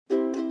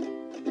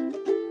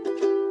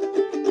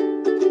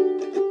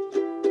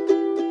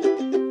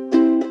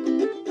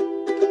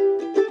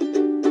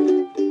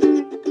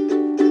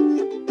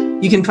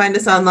You can find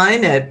us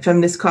online at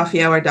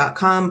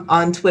feministcoffeehour.com,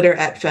 on Twitter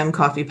at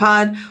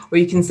femcoffeepod, or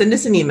you can send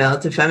us an email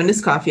to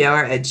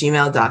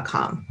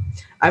feministcoffeehour@gmail.com.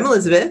 I'm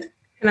Elizabeth.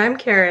 And I'm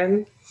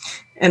Karen.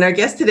 And our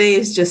guest today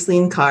is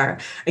Jasleen Carr,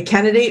 a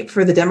candidate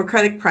for the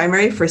Democratic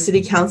primary for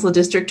City Council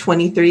District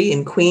 23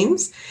 in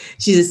Queens.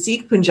 She's a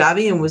Sikh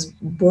Punjabi and was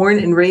born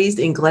and raised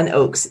in Glen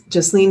Oaks.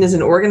 Jasleen is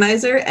an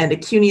organizer and a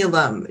CUNY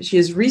alum. She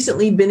has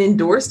recently been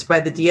endorsed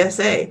by the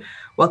DSA.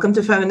 Welcome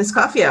to Feminist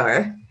Coffee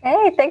Hour.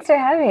 Hey, thanks for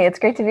having me. It's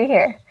great to be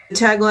here. The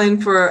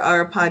tagline for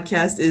our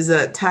podcast is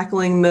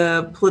tackling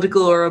the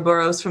political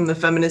Ouroboros from the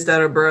feminist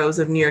outer boroughs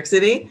of New York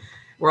City.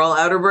 We're all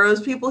outer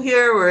boroughs people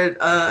here. We're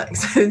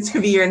excited to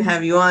be here and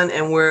have you on,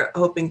 and we're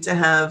hoping to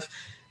have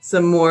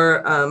some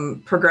more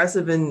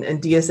progressive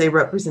and DSA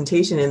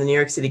representation in the New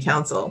York City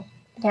Council.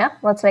 Yeah,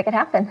 let's make it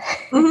happen.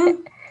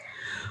 Mm-hmm.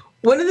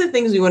 One of the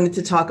things we wanted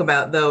to talk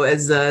about, though,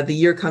 as the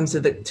year comes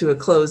to a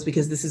close,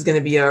 because this is going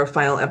to be our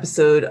final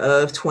episode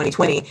of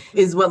 2020,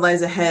 is what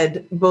lies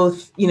ahead,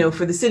 both,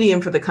 for the city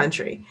and for the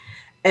country.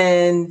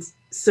 And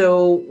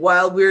so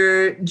while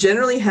we're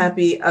generally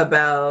happy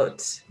about,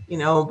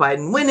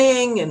 Biden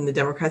winning and the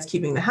Democrats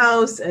keeping the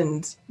House,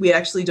 and we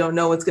actually don't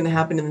know what's going to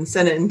happen in the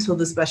Senate until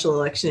the special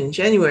election in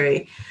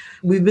January,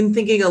 we've been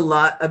thinking a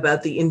lot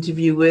about the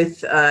interview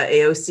with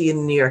AOC in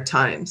the New York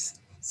Times.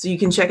 So you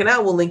can check it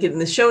out. We'll link it in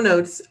the show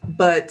notes.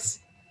 But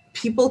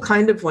people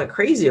kind of went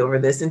crazy over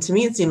this. And to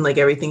me, it seemed like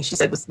everything she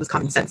said was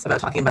common sense about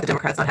talking about the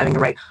Democrats not having the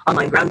right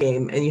online ground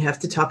game. And you have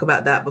to talk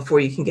about that before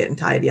you can get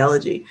into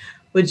ideology.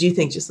 What do you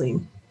think,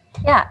 Jasleen?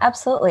 Yeah,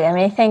 absolutely.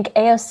 I think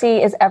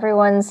AOC is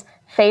everyone's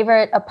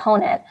favorite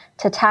opponent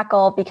to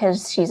tackle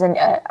because she's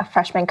a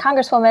freshman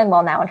congresswoman,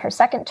 well, now in her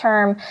second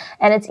term.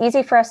 And it's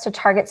easy for us to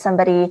target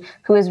somebody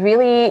who has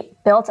really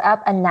built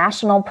up a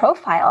national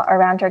profile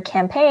around her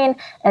campaign.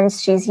 And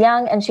she's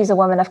young and she's a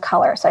woman of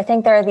color. So I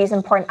think there are these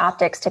important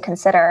optics to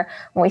consider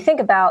when we think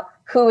about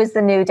who is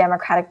the new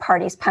Democratic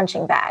Party's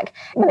punching bag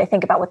when they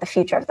think about what the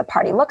future of the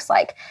party looks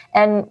like.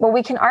 And what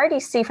we can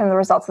already see from the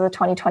results of the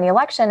 2020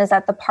 election is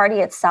that the party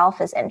itself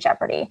is in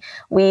jeopardy.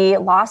 We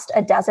lost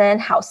a dozen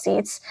House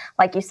seats.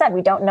 Like you said,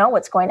 we don't know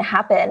what's going to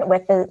happen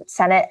with the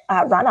Senate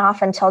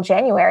runoff until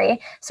January.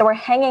 So we're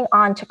hanging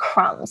on to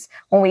crumbs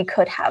when we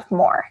could have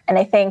more. And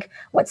I think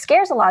what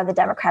scares a lot of the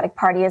Democratic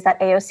Party is that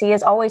AOC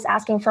is always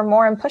asking for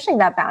more and pushing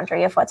that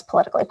boundary of what's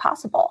politically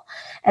possible.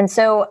 And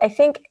so I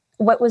think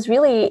what was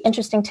really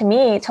interesting to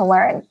me to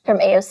learn from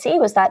AOC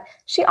was that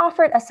she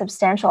offered a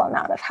substantial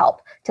amount of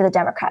help to the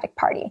Democratic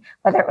Party,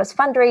 whether it was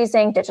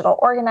fundraising, digital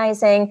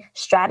organizing,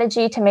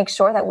 strategy to make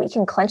sure that we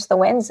can clinch the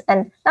wins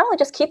and not only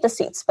just keep the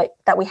seats but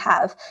that we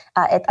have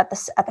at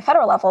the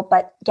federal level,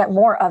 but get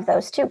more of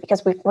those too,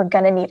 because we're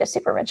going to need a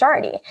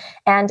supermajority.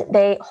 And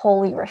they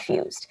wholly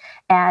refused.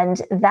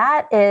 And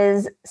that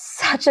is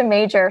such a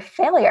major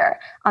failure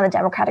on the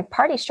Democratic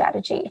Party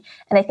strategy.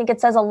 And I think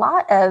it says a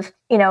lot of,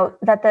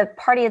 that the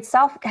party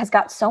itself has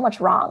got so much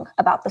wrong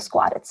about the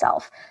squad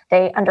itself.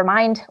 They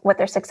undermined what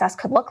their success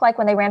could look like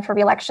when they ran for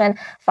re-election,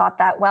 thought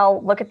that,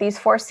 well, look at these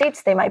 4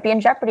 seats, they might be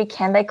in jeopardy.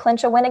 Can they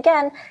clinch a win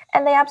again?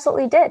 And they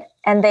absolutely did.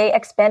 And they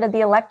expanded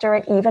the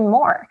electorate even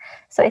more.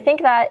 So I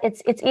think that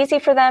it's easy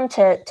for them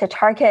to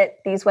target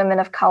these women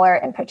of color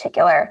in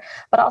particular,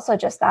 but also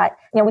just that,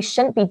 we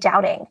shouldn't be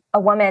doubting a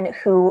woman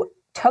who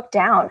took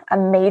down a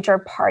major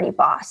party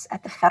boss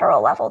at the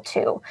federal level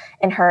too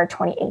in her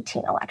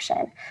 2018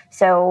 election.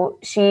 So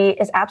she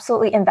is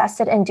absolutely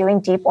invested in doing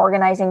deep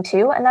organizing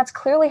too, and that's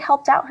clearly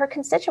helped out her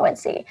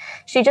constituency.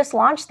 She just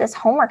launched this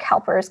Homework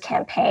Helpers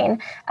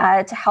campaign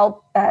to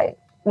help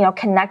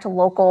connect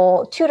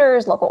local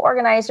tutors, local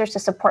organizers to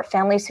support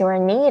families who are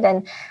in need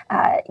and,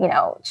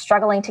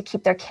 struggling to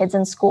keep their kids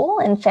in school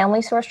and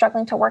families who are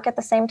struggling to work at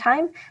the same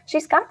time.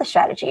 She's got the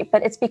strategy,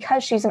 but it's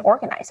because she's an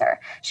organizer.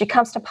 She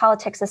comes to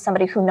politics as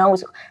somebody who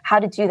knows how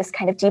to do this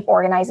kind of deep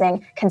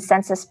organizing,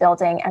 consensus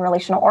building, and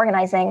relational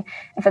organizing.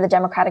 And for the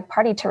Democratic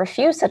Party to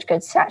refuse such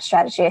good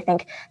strategy, I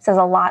think says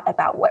a lot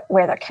about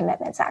where their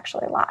commitments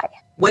actually lie.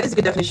 What is a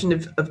good definition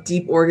of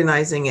deep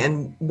organizing,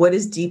 and what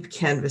is deep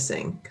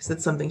canvassing? Because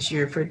that's something she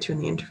referred to in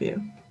the interview.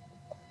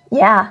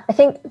 Yeah, I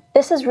think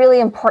this is really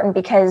important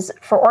because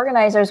for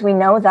organizers, we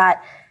know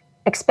that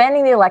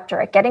expanding the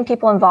electorate, getting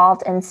people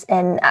involved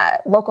in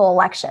local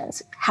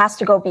elections has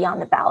to go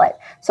beyond the ballot.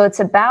 So it's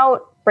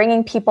about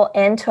bringing people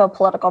into a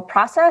political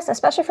process,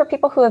 especially for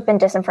people who have been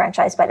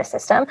disenfranchised by the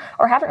system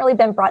or haven't really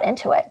been brought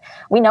into it.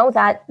 We know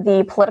that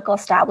the political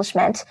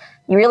establishment,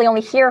 you really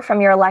only hear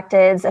from your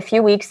electeds a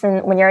few weeks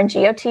when you're in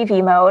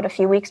GOTV mode, a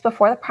few weeks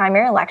before the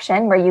primary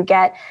election, where you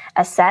get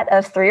a set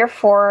of 3 or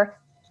 4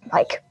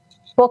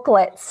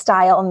 booklet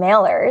style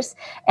mailers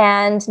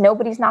and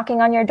nobody's knocking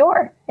on your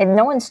door and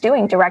no one's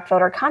doing direct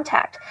voter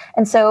contact.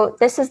 And so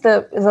this is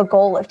the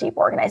goal of deep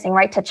organizing,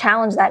 right? To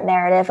challenge that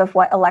narrative of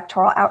what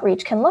electoral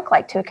outreach can look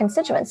like to a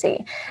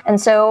constituency. And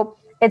so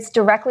it's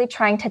directly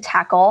trying to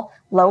tackle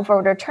low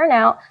voter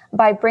turnout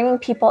by bringing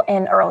people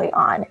in early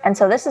on. And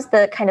so this is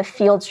the kind of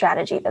field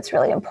strategy that's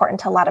really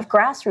important to a lot of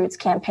grassroots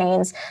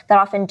campaigns that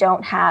often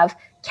don't have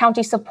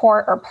county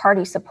support or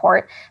party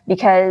support,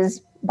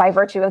 because by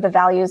virtue of the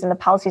values and the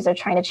policies they're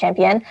trying to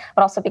champion,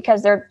 but also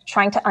because they're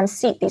trying to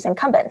unseat these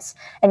incumbents.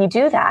 And you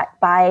do that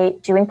by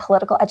doing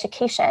political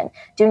education,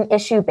 doing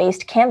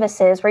issue-based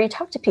canvases where you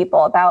talk to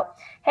people about,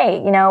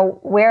 hey,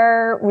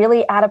 we're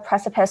really at a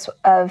precipice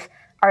of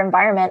our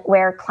environment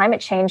where climate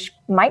change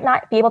might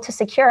not be able to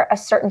secure a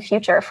certain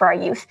future for our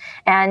youth.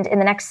 And in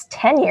the next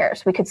 10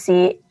 years, we could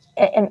see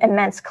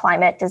immense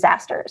climate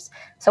disasters.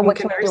 So what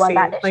can we do on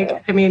that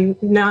issue?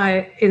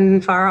 Not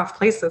in far off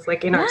places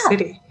like in our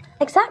city.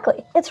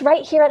 Exactly. It's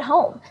right here at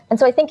home. And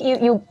so I think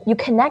you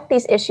connect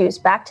these issues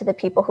back to the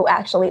people who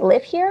actually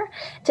live here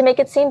to make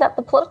it seem that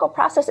the political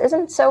process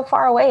isn't so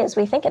far away as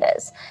we think it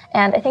is.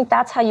 And I think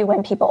that's how you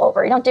win people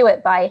over. You don't do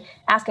it by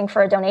asking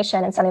for a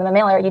donation and sending them a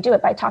mailer. You do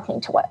it by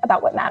talking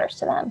about what matters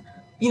to them.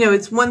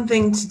 It's one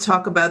thing to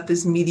talk about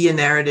this media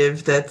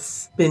narrative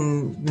that's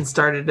been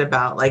started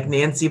about like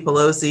Nancy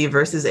Pelosi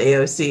versus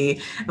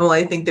AOC. And while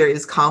I think there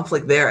is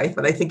conflict there,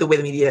 but I think the way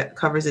the media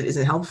covers it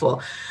isn't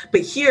helpful.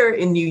 But here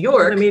in New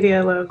York, the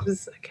media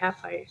loves a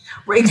catfight.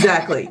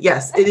 Exactly.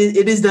 Yes, it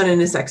is done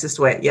in a sexist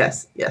way.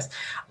 Yes.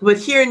 But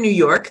here in New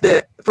York,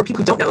 for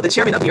people who don't know, the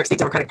chairman of the New York State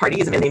Democratic Party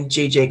is a man named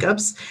Jay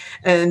Jacobs.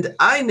 And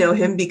I know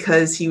him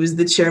because he was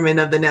the chairman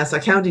of the Nassau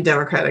County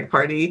Democratic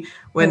Party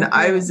when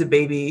I was a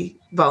baby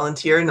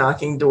volunteer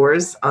knocking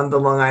doors on the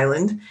Long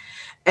Island.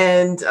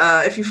 And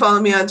if you follow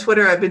me on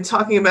Twitter, I've been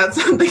talking about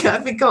something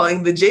I've been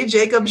calling the Jay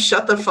Jacobs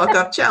Shut the Fuck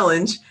Up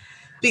Challenge,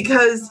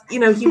 because,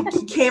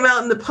 he came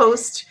out in the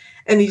Post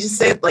and he just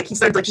said, he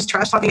started just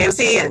trash talking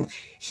AOC, and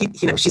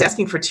she's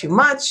asking for too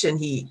much. And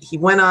he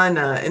went on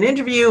an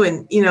interview,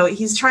 and,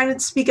 he's trying to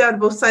speak out of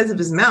both sides of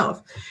his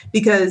mouth,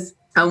 because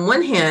on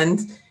one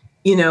hand,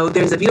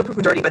 there's a veto-proof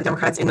majority by the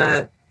Democrats in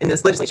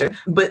this legislature,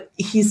 but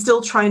he's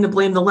still trying to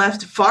blame the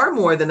left far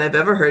more than I've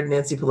ever heard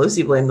Nancy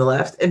Pelosi blame the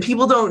left. And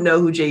people don't know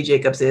who Jay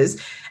Jacobs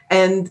is.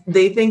 And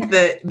they think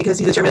that because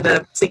he's the chairman of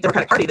the State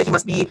Democratic Party, that he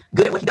must be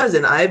good at what he does.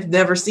 And I've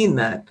never seen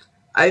that.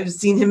 I've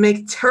seen him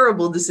make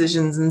terrible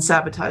decisions and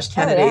sabotage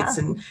candidates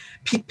and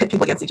pit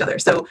people against each other.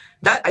 So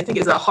that, I think,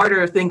 is a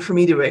harder thing for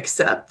me to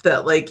accept,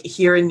 that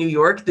here in New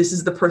York, this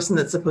is the person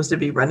that's supposed to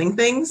be running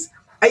things.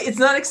 It's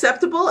not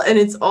acceptable, and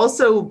it's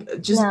also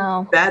just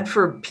bad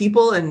for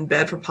people and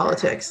bad for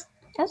politics.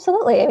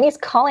 Absolutely. He's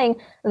calling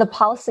the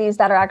policies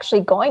that are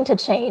actually going to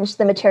change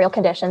the material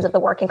conditions of the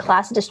working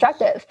class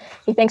destructive.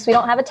 He thinks we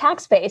don't have a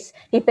tax base.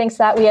 He thinks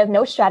that we have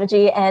no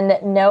strategy and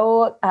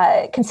no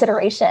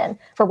consideration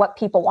for what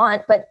people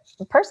want. But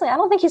personally, I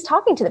don't think he's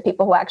talking to the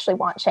people who actually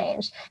want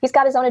change. He's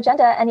got his own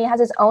agenda, and he has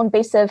his own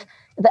base of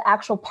the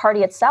actual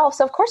party itself.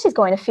 So of course he's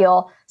going to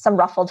feel some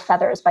ruffled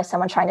feathers by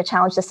someone trying to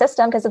challenge the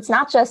system, because it's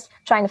not just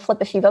trying to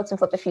flip a few votes and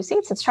flip a few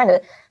seats. It's trying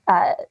to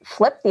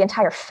flip the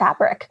entire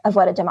fabric of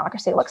what a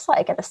democracy looks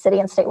like at the city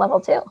and state level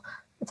too.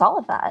 It's all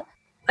of that.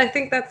 I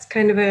think that's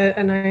kind of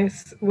a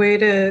nice way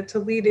to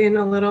lead in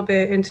a little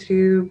bit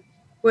into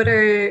what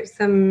are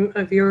some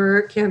of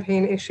your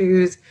campaign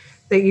issues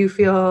that you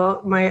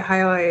feel might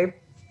highlight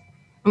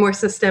more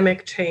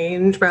systemic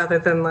change rather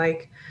than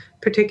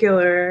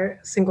particular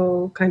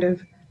single kind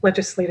of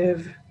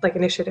legislative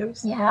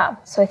initiatives? Yeah.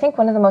 So I think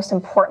one of the most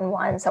important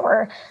ones that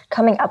we're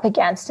coming up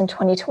against in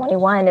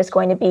 2021 is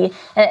going to be,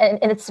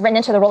 and it's written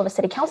into the role of a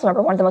city council member,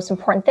 one of the most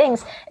important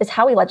things is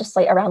how we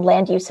legislate around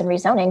land use and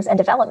rezonings and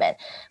development.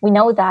 We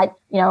know that,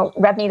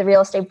 REBNY, the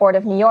Real Estate Board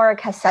of New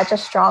York, has such a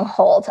strong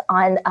hold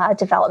on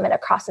development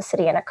across the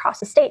city and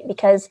across the state,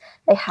 because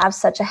they have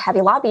such a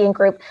heavy lobbying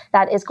group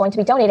that is going to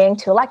be donating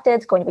to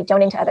electeds, going to be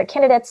donating to other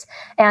candidates.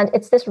 And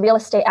it's this real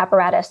estate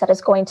apparatus that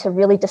is going to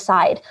really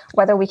decide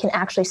whether we can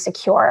actually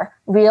secure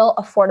real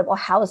affordable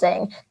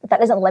housing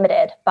that isn't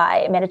limited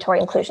by mandatory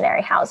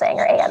inclusionary housing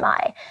or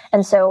AMI.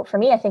 And so for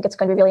me, I think it's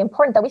going to be really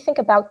important that we think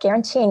about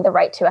guaranteeing the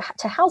right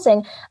to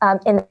housing.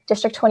 In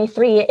District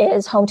 23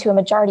 is home to a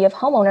majority of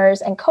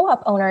homeowners and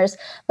co-op owners,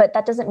 but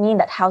that doesn't mean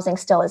that housing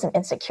still isn't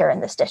insecure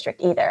in this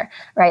district either,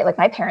 right?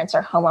 My parents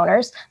are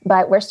homeowners,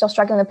 but we're still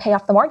struggling to pay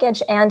off the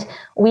mortgage, and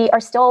we are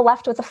still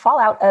left with the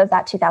fallout of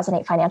that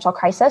 2008 financial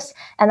crisis.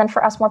 And then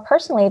for us more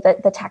personally,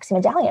 the taxi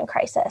medallion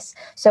crisis.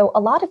 So a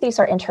lot of these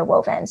are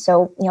interwoven.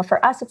 So,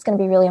 for us, it's going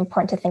to be really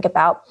important to think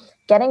about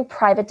getting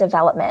private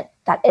development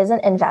that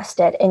isn't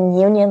invested in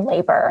union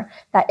labor,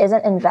 that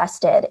isn't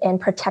invested in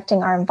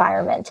protecting our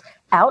environment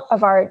out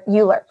of our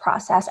ULURP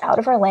process, out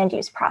of our land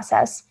use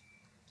process,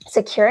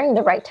 securing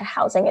the right to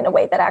housing in a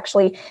way that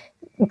actually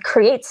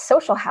creates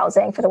social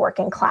housing for the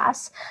working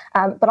class,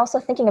 but also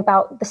thinking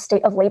about the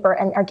state of labor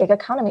and our gig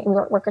economy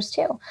workers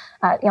too.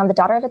 I'm the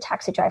daughter of a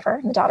taxi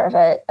driver, the daughter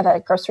of a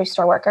grocery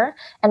store worker,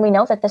 and we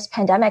know that this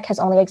pandemic has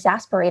only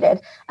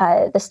exacerbated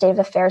the state of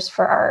affairs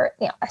for our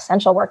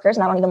essential workers.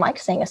 And I don't even like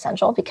saying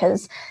essential,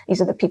 because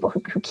these are the people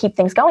who keep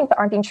things going but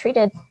aren't being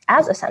treated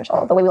as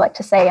essential, the way we like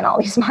to say in all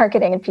these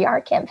marketing and PR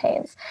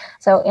campaigns.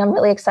 So I'm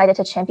really excited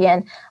to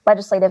champion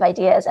legislative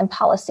ideas and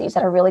policies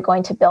that are really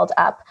going to build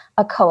up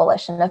a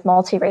coalition of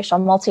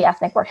multiracial,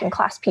 multi-ethnic working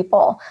class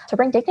people to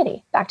bring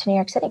dignity back to New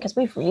York City, because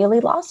we've really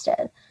lost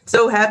it.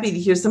 So happy to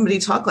hear somebody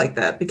talk like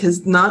that,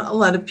 because not a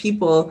lot of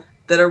people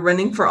that are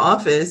running for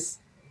office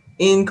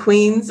in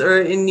Queens or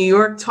in New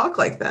York talk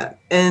like that.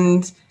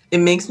 And it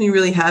makes me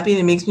really happy, and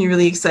it makes me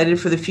really excited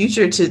for the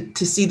future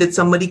to see that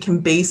somebody can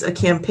base a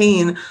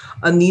campaign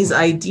on these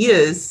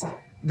ideas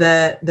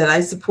that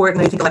I support,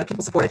 and I think a lot of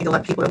people support. I think a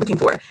lot of people are looking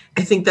for.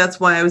 I think that's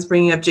why I was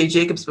bringing up Jay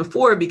Jacobs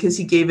before, because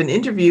he gave an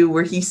interview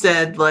where he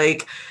said,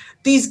 like,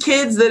 these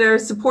kids that are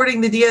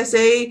supporting the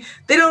DSA,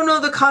 they don't know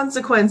the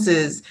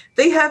consequences.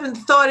 They haven't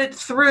thought it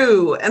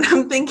through. And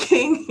I'm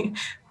thinking,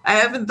 I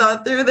haven't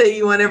thought through that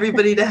you want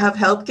everybody to have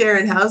healthcare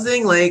and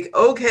housing. Like,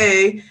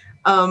 okay.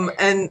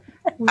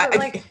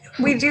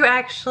 We do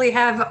actually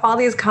have all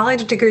these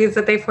college degrees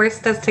that they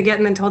forced us to get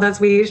and then told us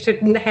we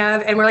shouldn't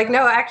have. And we're like,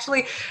 no,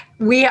 actually,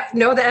 we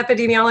know the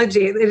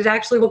epidemiology. It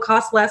actually will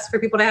cost less for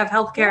people to have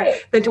healthcare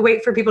than to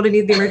wait for people to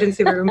need the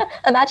emergency room.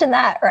 Imagine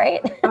that,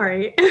 right? All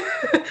right.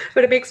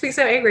 But it makes me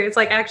so angry. It's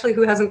like, actually,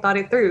 who hasn't thought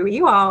it through?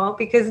 You all,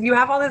 because you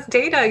have all this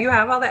data, you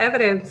have all the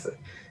evidence.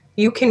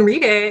 You can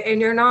read it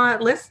and you're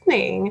not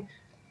listening.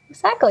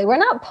 Exactly. We're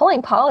not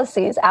pulling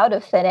policies out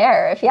of thin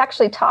air. If you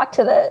actually talk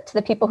to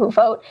the people who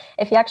vote,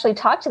 if you actually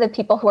talk to the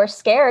people who are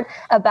scared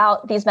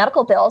about these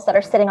medical bills that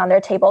are sitting on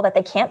their table that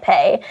they can't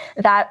pay,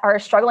 that are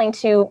struggling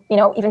to,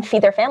 even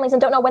feed their families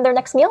and don't know when their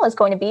next meal is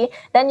going to be,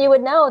 then you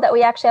would know that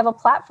we actually have a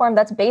platform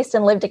that's based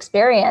in lived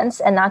experience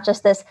and not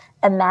just this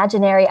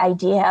imaginary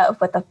idea of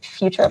what the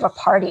future of a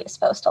party is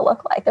supposed to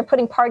look like. They're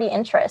putting party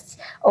interests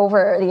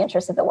over the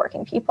interests of the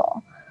working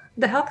people.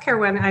 The healthcare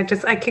one,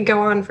 I could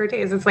go on for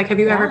days. It's like, have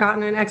you ever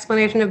gotten an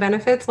explanation of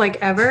benefits, like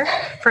ever,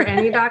 for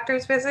any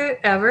doctor's visit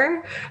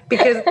ever?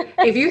 Because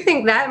if you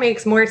think that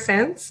makes more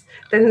sense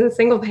than the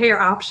single payer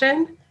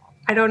option,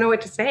 I don't know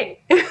what to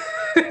say.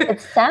 It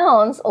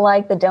sounds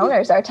like the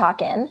donors are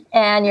talking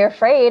and you're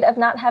afraid of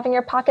not having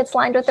your pockets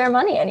lined with their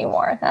money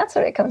anymore. That's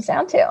what it comes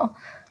down to.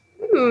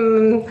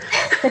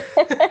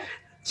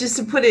 Just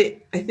to put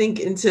it, I think,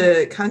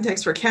 into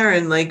context for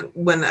Karen, like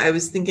when I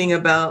was thinking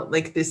about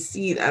like this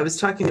seat, I was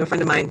talking to a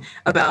friend of mine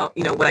about,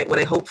 what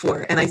I hope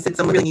for. And I said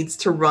someone really needs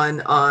to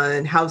run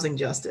on housing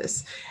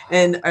justice.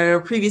 And in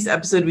our previous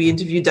episode, we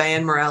interviewed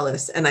Diane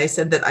Morales. And I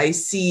said that I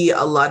see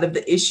a lot of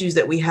the issues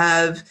that we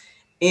have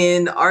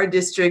in our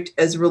district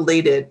as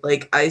related.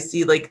 Like I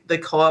see like the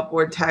co-op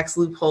board tax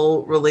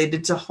loophole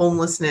related to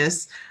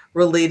homelessness,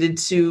 related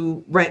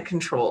to rent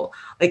control.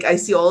 Like I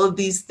see all of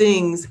these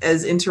things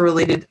as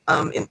interrelated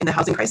in the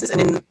housing crisis and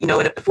in, an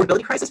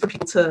affordability crisis for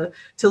people to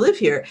live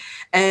here.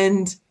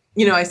 And,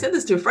 I said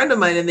this to a friend of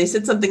mine and they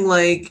said something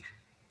like,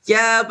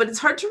 yeah, but it's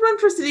hard to run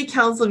for city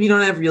council if you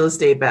don't have real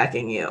estate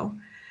backing you.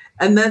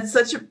 And that's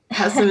such a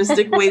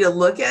pessimistic way to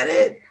look at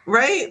it,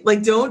 right?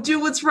 Like don't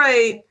do what's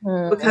right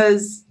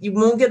because you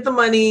won't get the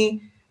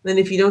money. Then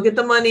if you don't get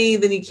the money,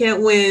 then you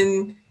can't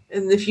win.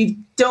 And if you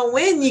don't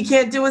win, you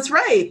can't do what's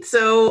right.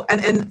 So,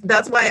 and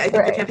that's why I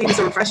think the campaign is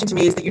so refreshing to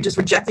me, is that you're just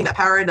rejecting that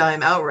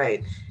paradigm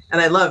outright.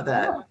 And I love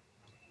that.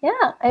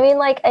 Yeah. I mean,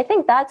 I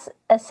think that's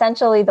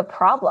essentially the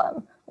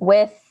problem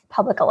with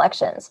public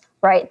elections,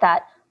 right?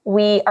 That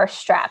we are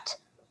strapped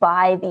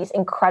by these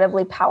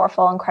incredibly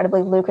powerful,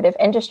 incredibly lucrative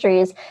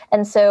industries.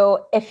 And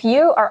so if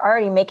you are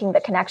already making the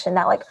connection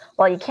that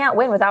you can't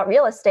win without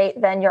real estate,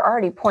 then you're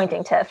already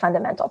pointing to a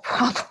fundamental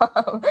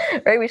problem,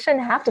 right? We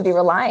shouldn't have to be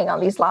relying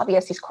on these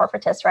lobbyists, these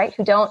corporatists, right?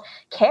 Who don't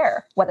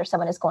care whether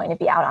someone is going to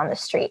be out on the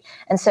street.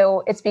 And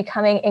so it's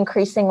becoming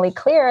increasingly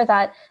clear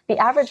that the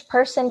average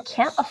person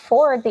can't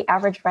afford the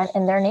average rent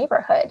in their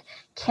neighborhood,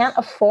 can't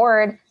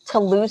afford to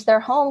lose their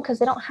home because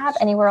they don't have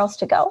anywhere else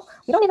to go.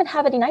 We don't even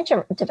have any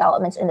NYCHA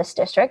developments in this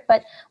district.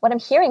 But what I'm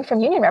hearing from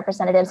union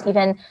representatives,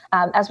 even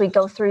as we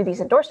go through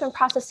these endorsement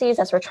processes,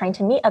 as we're trying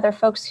to meet other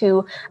folks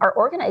who are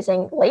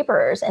organizing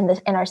laborers in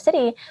our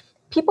city,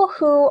 people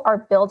who are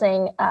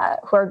building,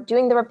 who are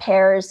doing the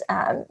repairs,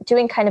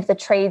 doing kind of the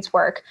trades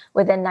work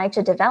within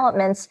NYCHA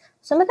developments,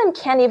 some of them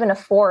can't even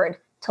afford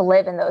to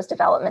live in those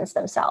developments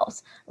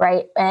themselves,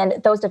 right?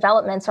 And those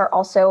developments are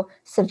also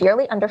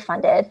severely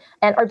underfunded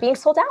and are being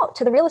sold out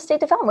to the real estate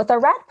development with our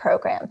RAD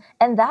program.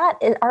 And that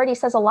already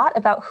says a lot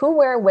about who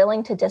we're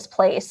willing to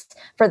displace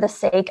for the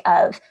sake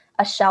of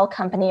a shell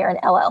company or an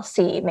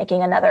LLC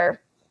making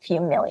another few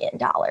 $1 million.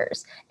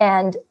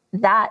 And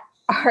that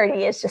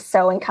already is just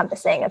so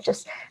encompassing of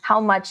just how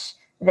much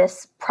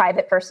this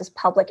private versus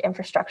public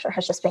infrastructure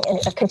has just been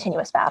a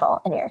continuous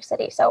battle in New York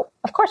City. So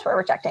of course we're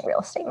rejecting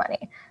real estate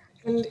money.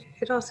 And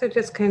it also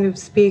just kind of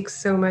speaks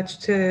so much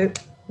to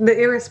the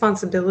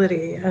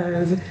irresponsibility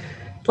of,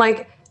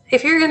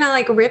 if you're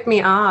going to, rip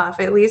me off,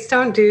 at least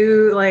don't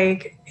do,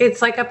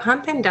 it's like a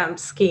pump and dump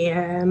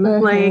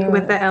scam,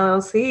 with the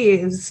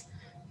LLCs,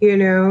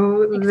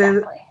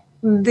 Exactly.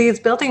 These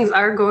buildings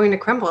are going to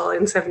crumble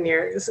in 7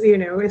 years,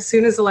 as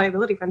soon as the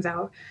liability runs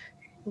out.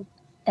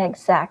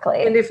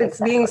 Exactly. And if it's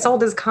being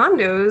sold as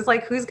condos,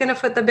 who's going to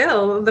foot the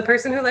bill? The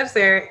person who lives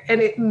there.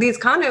 And these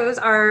condos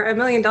are $1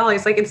 million.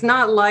 It's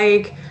not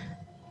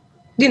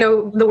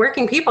the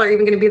working people are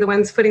even going to be the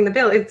ones footing the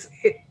bill.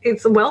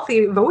 It's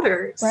wealthy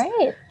voters.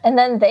 Right. And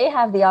then they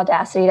have the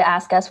audacity to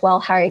ask us, well,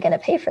 how are you going to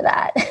pay for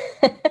that?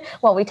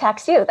 Well, we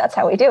tax you. That's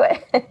how we do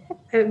it.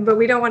 but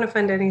we don't want to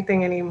fund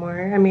anything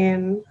anymore. I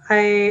mean, I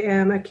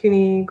am a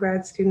CUNY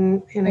grad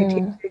student and I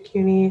teach at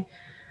CUNY,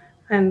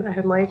 and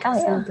I'm like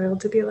so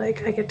thrilled to be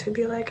like, I get to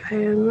be like, I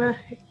am a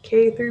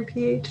K through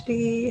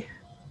PhD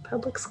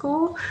public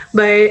school.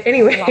 But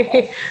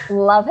anyway,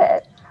 love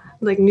it.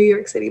 Like New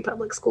York City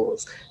public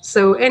schools.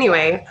 So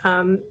anyway,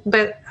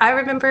 but I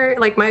remember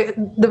like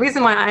the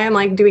reason why I am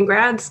like doing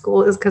grad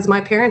school is because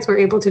my parents were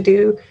able to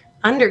do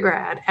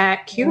undergrad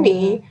at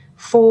CUNY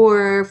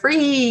for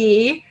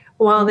free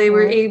while they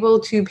were able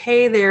to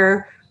pay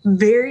their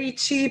very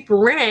cheap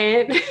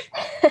rent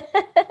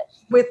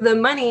with the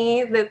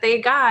money that they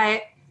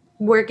got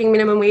working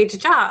minimum wage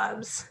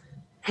jobs.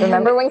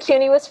 Remember when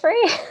CUNY was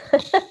free?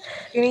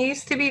 CUNY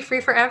used to be free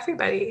for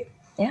everybody.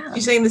 Yeah.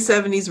 You're saying the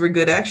 70s were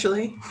good,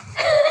 actually?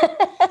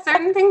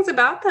 Certain things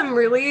about them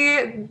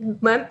really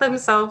lent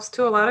themselves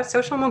to a lot of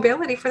social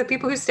mobility for the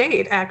people who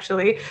stayed,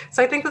 actually.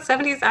 So I think the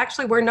 70s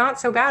actually were not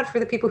so bad for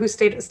the people who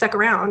stuck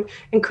around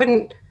and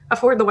couldn't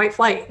afford the white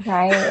flight.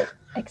 Right.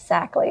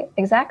 Exactly.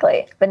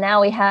 But now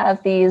we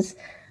have these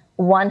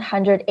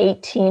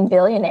 118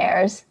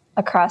 billionaires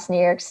across New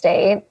York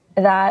State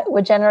that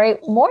would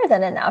generate more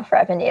than enough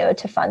revenue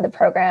to fund the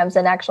programs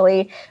and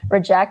actually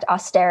reject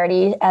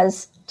austerity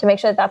as to make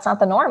sure that that's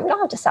not the norm. We don't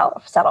have to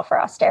settle for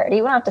austerity.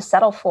 We don't have to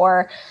settle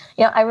for,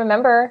 I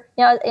remember,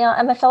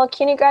 I'm a fellow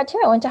CUNY grad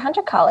too. I went to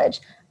Hunter College.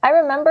 I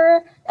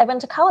remember I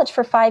went to college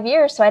for 5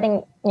 years. So I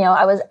didn't,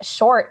 I was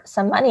short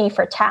some money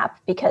for TAP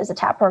because the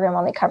TAP program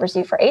only covers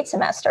you for 8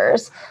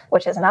 semesters,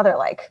 which is another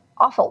like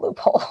awful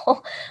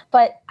loophole.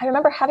 But I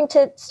remember having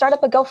to start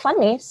up a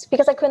GoFundMe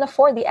because I couldn't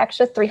afford the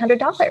extra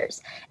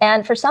 $300.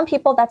 And for some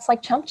people, that's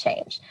like chump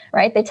change,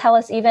 right? They tell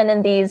us even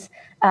in these,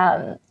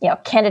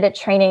 candidate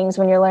trainings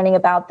when you're learning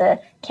about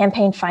the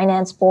Campaign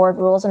Finance Board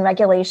rules and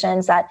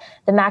regulations that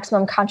the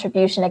maximum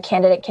contribution a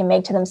candidate can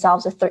make to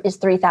themselves is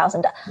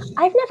 $3,000.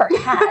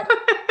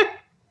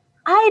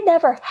 I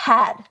never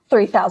had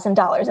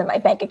 $3,000 in my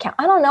bank account.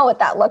 I don't know what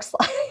that looks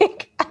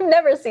like. I've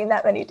never seen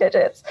that many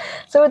digits.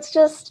 So it's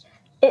just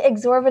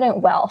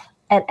exorbitant wealth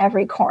at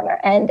every corner.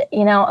 And,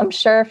 I'm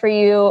sure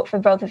for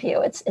both of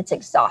you, it's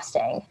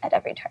exhausting at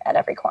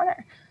every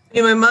corner.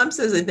 My mom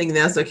says I think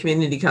Nassau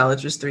Community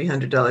College was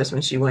 $300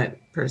 when she went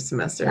per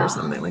semester or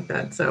something like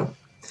that. So,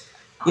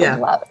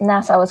 yeah.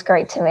 Nassau was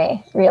great to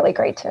me. Really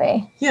great to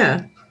me.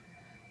 Yeah.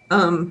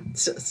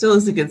 Still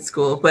is a good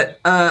school. But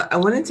I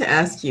wanted to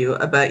ask you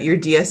about your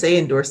DSA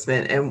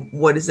endorsement and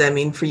what does that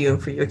mean for you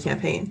and for your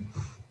campaign?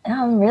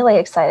 I'm really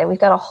excited. We've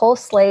got a whole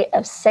slate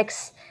of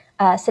 6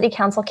 city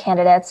council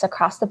candidates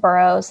across the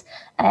boroughs.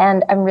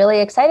 And I'm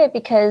really excited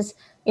because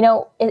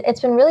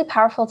it's been really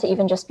powerful to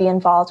even just be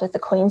involved with the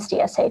Queens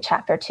DSA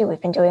chapter too.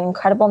 We've been doing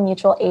incredible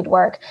mutual aid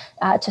work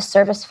to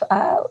service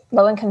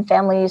low-income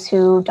families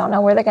who don't know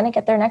where they're going to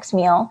get their next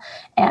meal,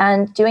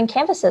 and doing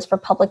canvases for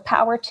public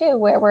power too,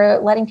 where we're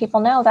letting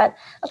people know that,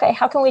 okay,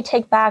 how can we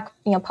take back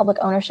public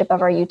ownership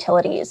of our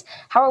utilities?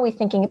 How are we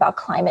thinking about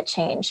climate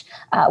change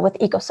with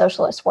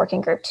Eco-Socialist Working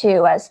Group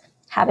too, as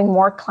having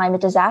more climate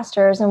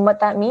disasters and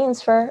what that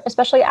means for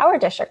especially our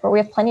district, where we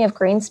have plenty of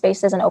green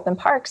spaces and open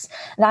parks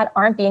that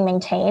aren't being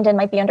maintained and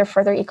might be under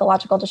further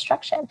ecological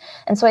destruction.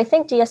 And so I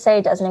think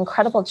DSA does an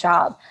incredible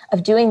job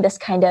of doing this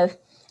kind of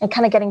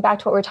getting back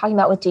to what we were talking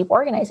about with deep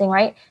organizing,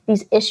 right?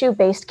 These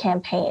issue-based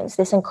campaigns,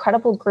 this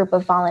incredible group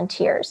of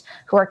volunteers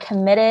who are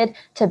committed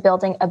to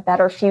building a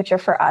better future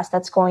for us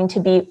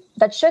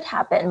that should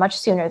happen much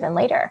sooner than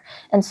later.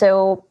 And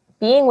so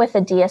being with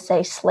a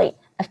DSA slate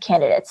of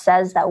candidates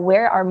says that we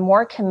are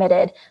more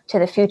committed to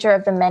the future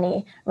of the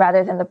many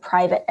rather than the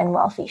private and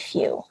wealthy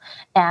few.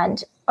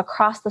 And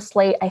across the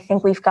slate, I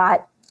think we've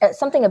got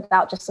something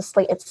about just the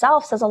slate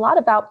itself says a lot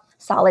about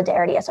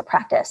solidarity as a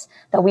practice,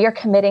 that we are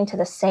committing to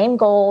the same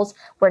goals.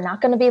 We're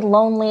not going to be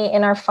lonely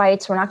in our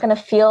fights. We're not going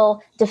to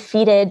feel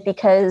defeated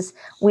because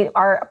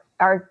our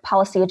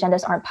policy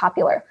agendas aren't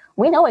popular.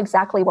 We know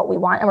exactly what we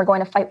want, and we're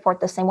going to fight for it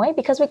the same way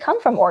because we come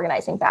from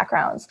organizing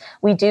backgrounds.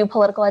 We do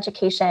political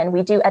education.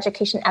 We do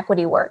education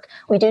equity work.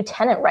 We do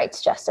tenant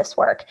rights justice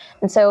work.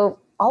 And so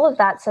all of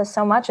that says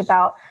so much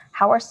about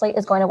how our slate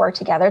is going to work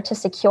together to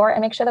secure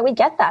and make sure that we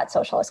get that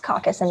socialist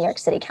caucus in New York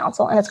City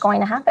Council. And it's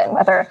going to happen,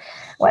 whether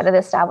the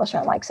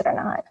establishment likes it or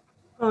not.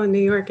 Well, in New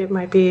York, in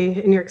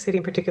New York City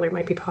in particular, it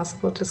might be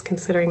possible just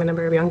considering the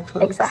number of young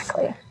folks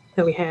that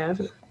we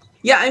have.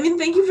 Yeah,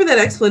 thank you for that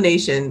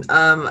explanation.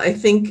 I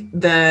think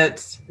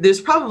that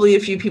there's probably a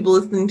few people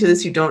listening to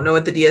this who don't know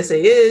what the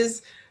DSA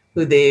is,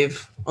 who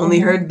they've only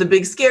heard the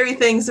big scary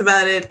things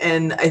about it.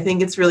 And I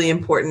think it's really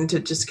important to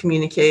just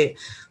communicate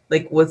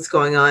like what's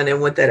going on and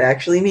what that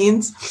actually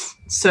means.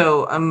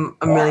 So I'm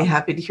really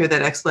happy to hear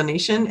that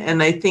explanation.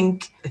 And I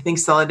think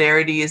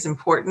solidarity is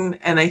important.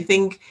 And I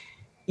think,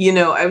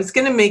 I was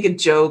going to make a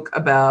joke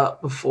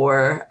about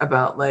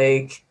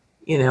like,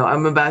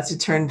 I'm about to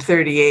turn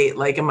 38.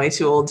 Like, am I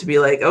too old to be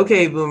like,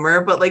 okay,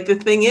 boomer? But like, the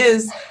thing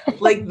is,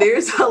 like,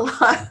 there's a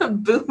lot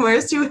of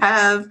boomers who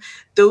have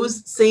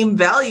those same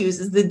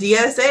values as the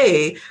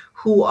DSA,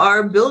 who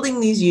are building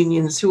these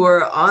unions, who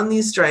are on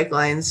these strike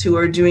lines, who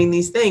are doing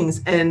these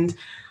things. And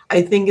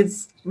I think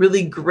it's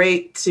really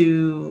great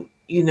to,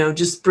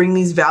 just bring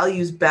these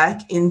values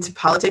back into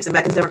politics and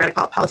back into democratic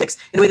politics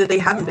in a way that they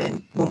haven't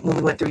been when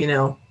we went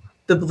through,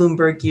 the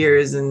Bloomberg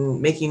years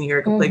and making New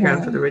York a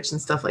playground for the rich and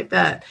stuff like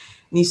that.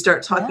 And you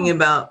start talking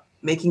about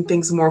making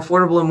things more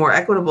affordable and more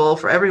equitable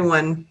for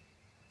everyone.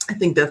 I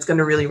think that's going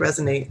to really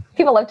resonate.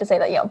 People love to say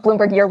that,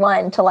 Bloomberg year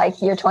 1 to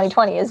like year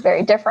 2020 is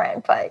very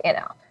different, but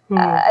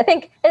I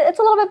think it's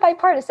a little bit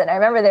bipartisan. I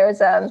remember there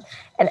was an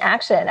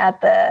action at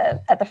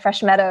the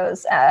Fresh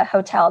Meadows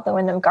Hotel at the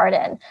Wyndham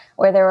Garden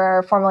where there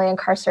were formerly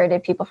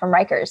incarcerated people from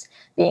Rikers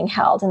being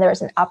held, and there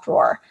was an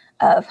uproar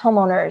of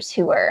homeowners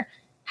who were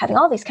having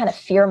all these kind of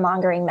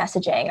fear-mongering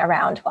messaging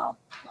around, well,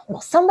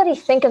 somebody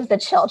think of the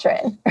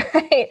children,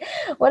 right?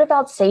 What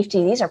about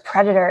safety? These are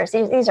predators.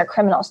 These are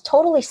criminals,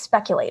 totally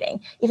speculating,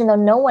 even though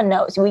no one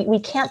knows. We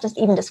can't just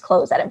even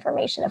disclose that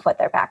information of what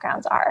their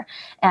backgrounds are.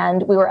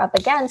 And we were up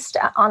against,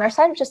 on our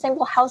side, of just saying,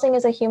 well, housing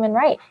is a human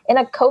right. In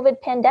a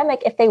COVID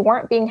pandemic, if they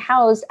weren't being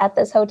housed at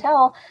this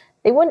hotel,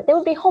 they would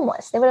be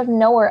homeless. They would have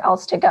nowhere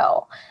else to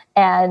go.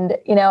 And,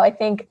 I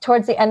think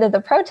towards the end of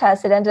the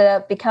protest, it ended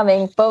up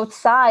becoming both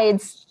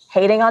sides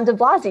hating on de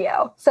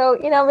Blasio. So,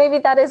 maybe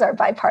that is our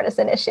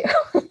bipartisan issue.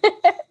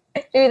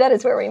 Maybe that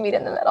is where we meet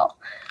in the middle.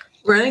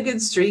 We're on a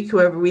good streak.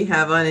 Whoever we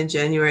have on in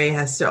January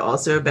has to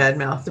also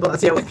badmouth de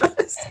Blasio with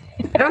us.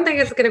 I don't think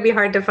it's going to be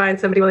hard to find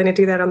somebody willing to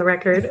do that on the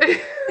record.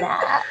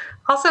 Nah.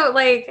 Also,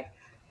 wait,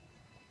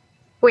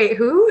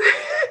 who?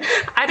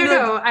 I don't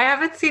know. I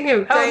haven't seen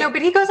him. Oh, no,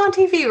 but he goes on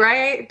TV,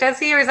 right? Does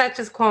he, or is that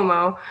just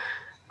Cuomo?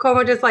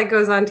 Cuomo just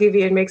goes on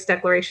TV and makes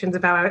declarations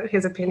about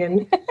his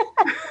opinion.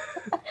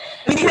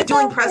 He had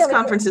doing press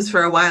conferences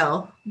for a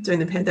while during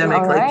the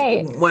pandemic.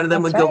 Right. One of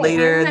them would go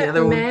later and the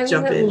other one would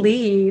jump in.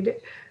 Lead.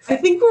 I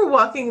think we're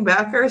walking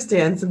back our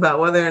stance about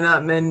whether or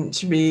not men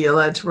should be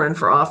allowed to run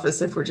for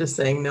office if we're just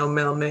saying no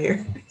male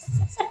mayors.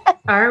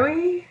 Are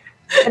we?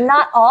 But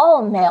not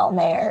all male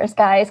mayors,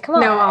 guys. Come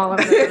on. No, all of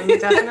them.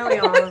 Definitely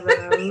all of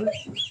them.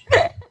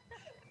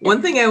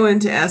 One thing I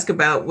wanted to ask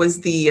about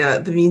was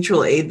the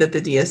mutual aid that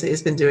the DSA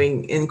has been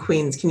doing in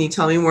Queens. Can you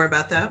tell me more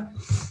about that?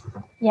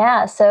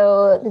 Yeah,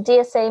 so the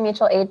DSA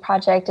Mutual Aid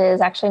Project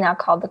is actually now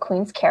called the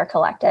Queens Care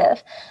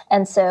Collective.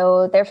 And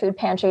so their food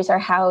pantries are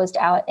housed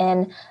out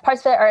in,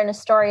 parts of it are in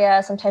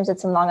Astoria, sometimes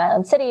it's in Long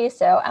Island City.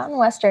 So out in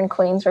Western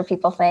Queens, where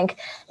people think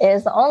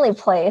is the only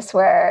place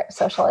where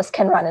socialists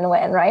can run and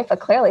win, right?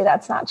 But clearly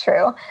that's not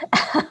true.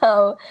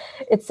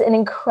 It's an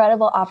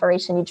incredible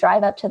operation. You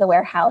drive up to the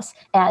warehouse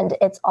and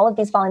it's all of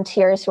these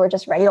volunteers who are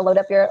just ready to load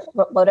up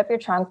your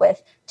trunk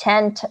with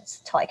 10 to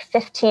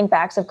 15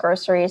 bags of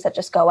groceries that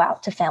just go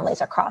out to families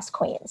across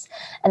Queens.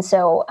 And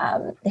so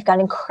they've got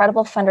an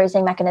incredible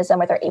fundraising mechanism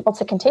where they're able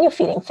to continue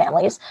feeding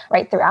families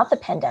right throughout the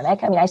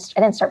pandemic. I mean, I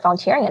didn't start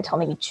volunteering until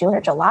maybe June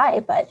or July,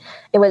 but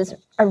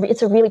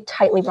it's a really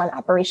tightly run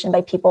operation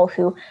by people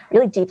who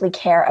really deeply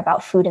care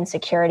about food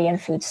insecurity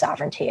and food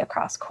sovereignty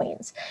across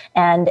Queens.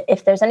 And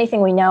if there's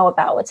anything we know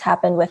about what's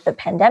happened with the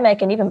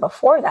pandemic, and even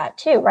before that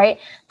too, right,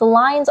 the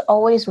lines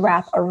always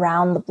wrap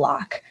around the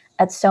block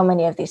at so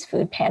many of these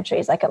food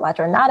pantries, like at La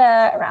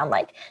Jornada, around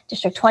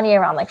District 20,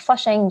 around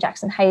Flushing,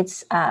 Jackson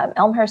Heights,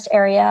 Elmhurst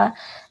area,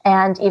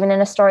 and even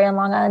in Astoria and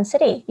Long Island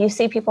City. You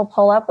see people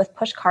pull up with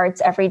push carts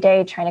every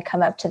day trying to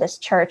come up to this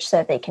church so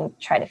that they can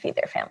try to feed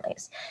their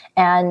families.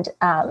 And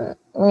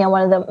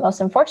one of the most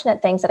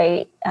unfortunate things that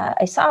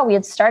I saw, we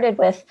had started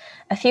with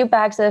a few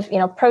bags of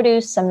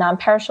produce, some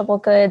non-perishable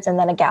goods, and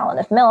then a gallon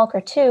of milk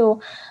or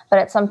two. But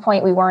at some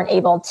point, we weren't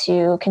able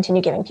to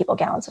continue giving people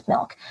gallons of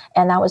milk.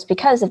 And that was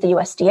because of the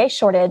USDA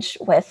shortage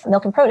with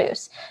milk and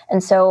produce.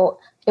 And so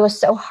it was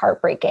so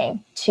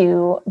heartbreaking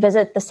to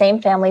visit the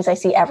same families I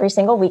see every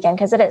single weekend,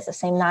 because it is the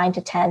same 9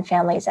 to 10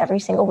 families every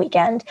single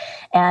weekend.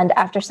 And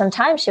after some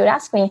time, she would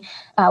ask me,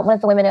 one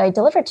of the women I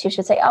delivered to, she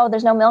would say, "Oh,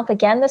 there's no milk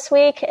again this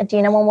week. Do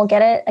you know when we'll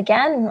get it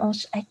again?" And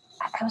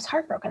I was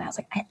heartbroken. I was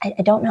like,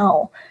 I don't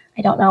know.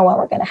 I don't know when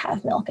we're going to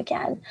have milk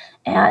again.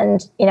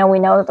 And, we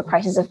know that the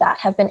prices of that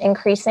have been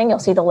increasing. You'll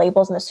see the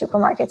labels in the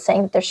supermarket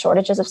saying that there's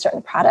shortages of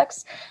certain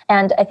products.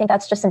 And I think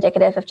that's just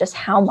indicative of just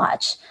how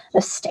much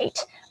the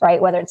state,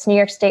 right, whether it's New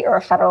York State or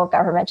a federal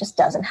government, just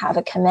doesn't have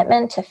a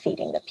commitment to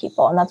feeding the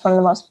people. And that's one of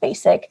the most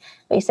basic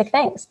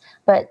things.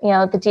 But,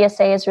 the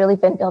DSA has really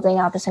been building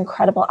out this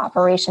incredible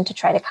operation to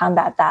try to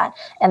combat that.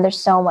 And there's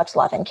so much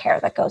love and care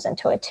that goes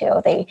into it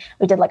too.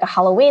 We did a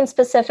Halloween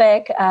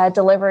specific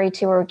delivery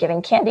to, we're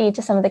giving candy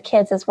to some of the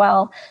kids as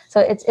well. So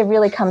it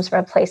really comes from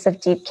a place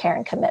of deep care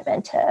and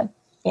commitment to,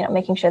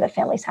 making sure that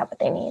families have what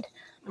they need.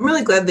 I'm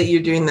really glad that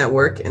you're doing that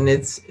work, and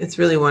it's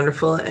really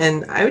wonderful.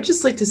 And I would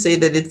just like to say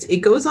that it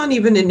goes on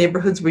even in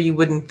neighborhoods where you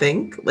wouldn't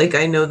think.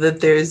 I know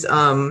that there's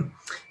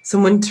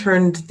someone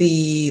turned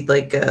the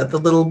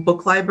little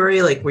book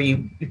library, where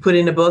you put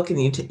in a book and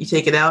you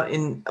take it out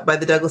by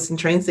the Douglaston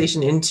train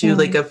station into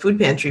a food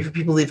pantry for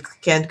people who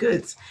leave canned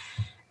goods,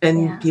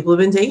 and people have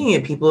been taking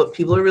it.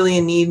 People are really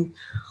in need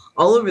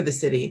all over the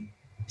city.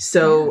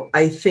 So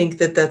I think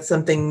that that's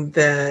something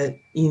that,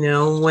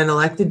 when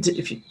elected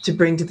to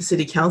bring to the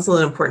city council,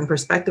 an important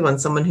perspective on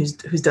someone who's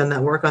done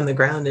that work on the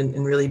ground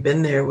and really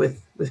been there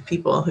with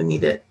people who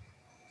need it.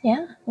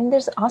 Yeah, I mean,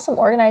 there's awesome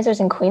organizers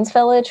in Queens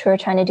Village who are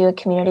trying to do a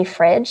community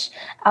fridge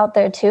out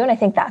there too. And I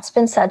think that's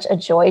been such a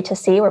joy to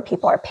see, where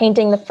people are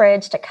painting the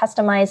fridge to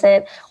customize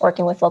it,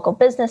 working with local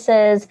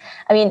businesses.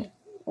 I mean,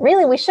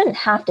 really, we shouldn't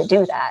have to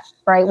do that,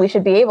 right? We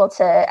should be able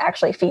to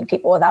actually feed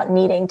people without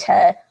needing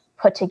to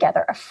put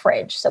together a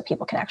fridge so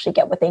people can actually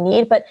get what they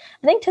need. But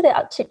I think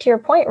to your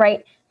point,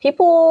 right,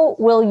 people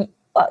will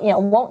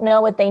won't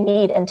know what they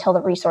need until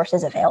the resource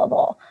is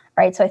available,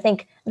 right? So I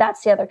think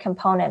that's the other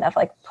component of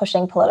like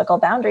pushing political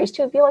boundaries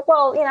to be like,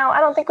 well, I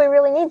don't think we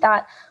really need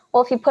that.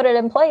 Well, if you put it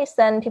in place,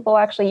 then people will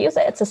actually use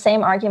it. It's the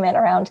same argument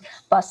around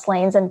bus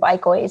lanes and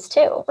bikeways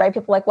too, right?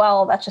 People are like,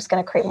 well, that's just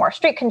going to create more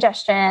street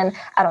congestion.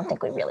 I don't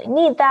think we really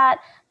need that.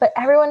 But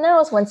everyone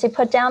knows once you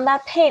put down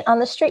that paint on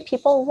the street,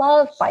 people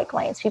love bike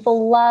lanes.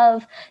 People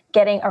love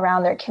getting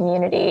around their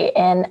community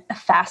in a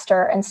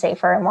faster and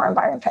safer and more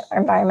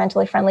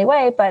environmentally friendly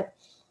way. But,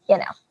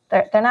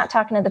 they're not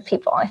talking to the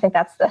people. I think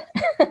that's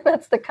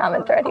the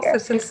common thread here. Also,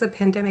 since the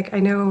pandemic, I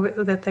know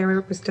that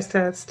there was just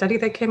a study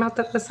that came out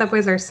that the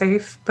subways are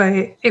safe.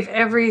 But if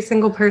every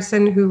single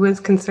person who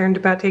was concerned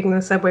about taking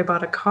the subway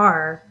bought a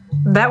car,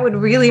 that would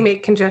really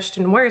make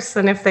congestion worse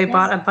than if they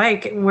bought a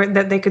bike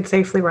that they could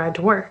safely ride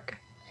to work.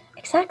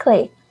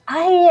 Exactly.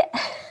 I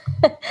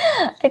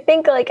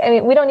think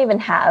we don't even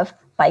have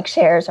bike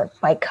shares or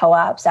bike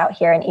co-ops out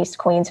here in East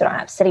Queens. We don't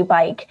have City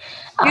Bike.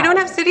 You don't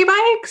have City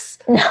Bikes?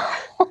 No.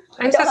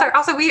 I'm so sorry.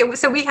 Also,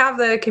 we have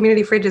the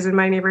community fridges in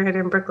my neighborhood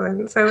in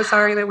Brooklyn. So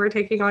sorry that we're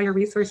taking all your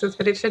resources,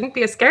 but it shouldn't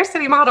be a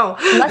scarcity model.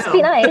 It must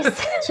be nice.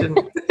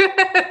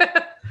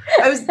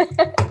 I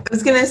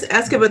was going to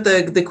ask about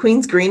the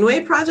Queens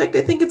Greenway project,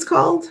 I think it's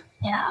called.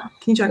 Yeah.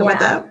 Can you talk about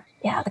that?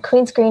 Yeah, the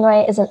Queens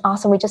Greenway is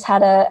awesome. We just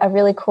had a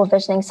really cool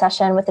visioning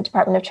session with the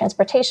Department of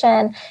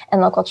Transportation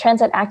and local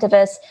transit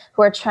activists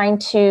who are trying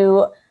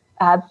to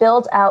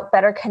build out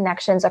better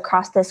connections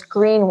across this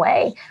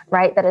greenway,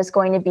 right? That is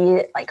going to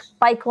be like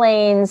bike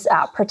lanes,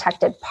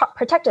 protected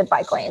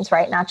bike lanes,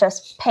 right? Not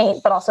just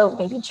paint, but also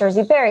maybe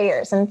jersey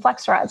barriers and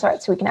flex rods,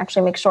 right? So we can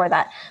actually make sure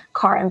that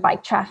car and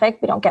bike traffic,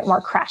 we don't get more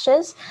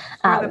crashes.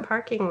 Or the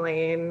parking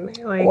lane,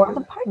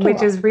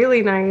 which is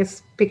really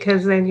nice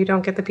because then you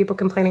don't get the people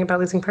complaining about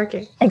losing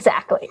parking.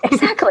 Exactly.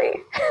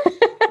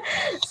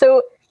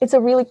 So it's a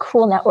really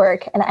cool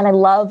network. And I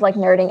love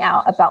nerding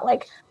out about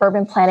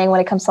urban planning when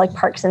it comes to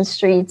parks and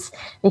streets,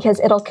 because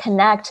it'll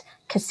connect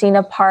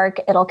Casino Park.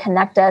 It'll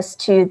connect us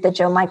to the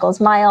Joe Michaels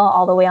Mile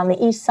all the way on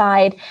the east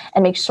side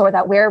and make sure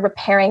that we're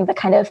repairing the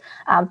kind of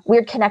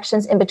weird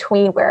connections in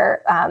between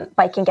where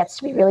biking gets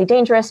to be really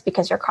dangerous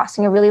because you're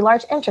crossing a really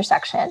large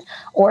intersection.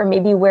 Or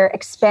maybe we're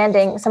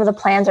expanding. Some of the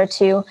plans are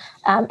to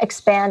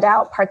expand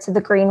out parts of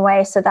the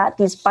Greenway so that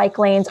these bike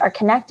lanes are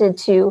connected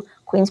to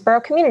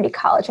Queensborough Community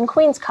College and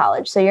Queens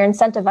College. So you're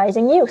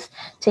incentivizing youth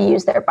to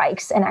use their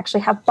bikes and actually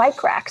have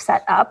bike racks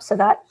set up so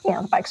that,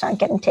 the bikes aren't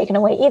getting taken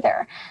away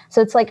either.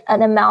 So it's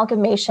an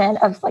amalgamation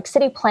of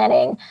city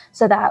planning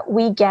so that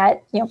we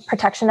get,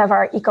 protection of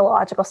our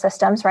ecological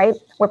systems, right?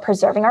 We're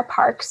preserving our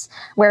parks.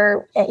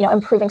 We're,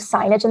 improving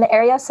signage in the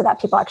area so that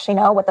people actually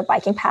know what the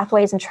biking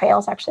pathways and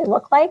trails actually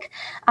look like.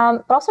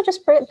 But also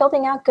just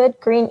building out good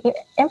green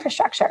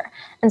infrastructure.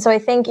 And so I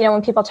think,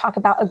 when people talk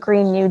about a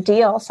Green New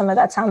Deal, some of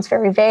that sounds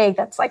very vague.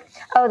 That's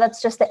that's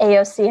just the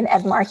AOC and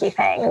Ed Markey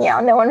thing.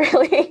 No one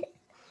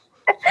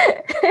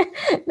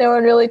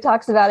really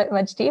talks about it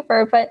much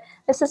deeper, but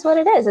this is what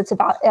it is. It's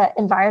about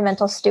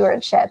environmental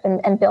stewardship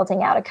and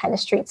building out a kind of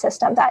street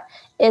system that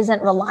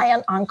isn't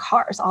reliant on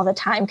cars all the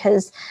time,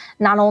 because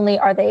not only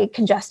are they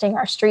congesting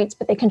our streets,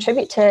 but they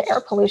contribute to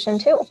air pollution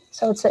too.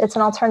 So it's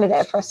an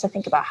alternative for us to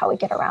think about how we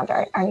get around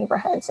our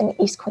neighborhoods in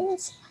East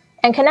Queens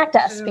and connect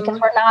us, because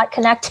we're not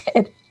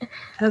connected.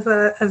 As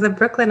a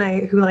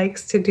Brooklynite who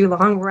likes to do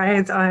long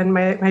rides on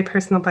my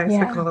personal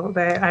bicycle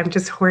that I'm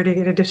just hoarding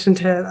in addition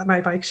to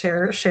my bike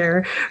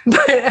share.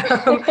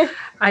 But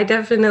I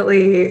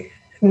definitely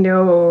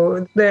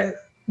know that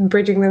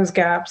bridging those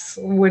gaps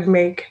would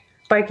make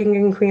biking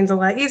in Queens a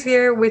lot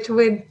easier, which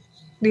would,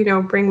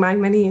 bring my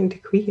money into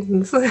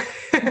Queens.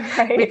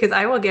 Right. Because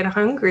I will get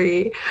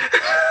hungry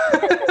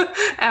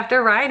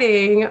after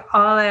riding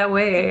all that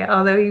way.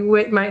 Although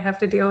you might have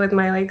to deal with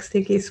my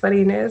sticky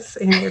sweatiness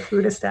in your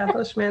food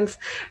establishments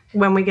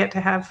when we get to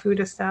have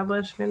food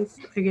establishments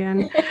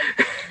again.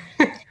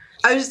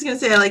 I was just going to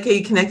say, I like how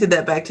you connected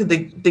that back to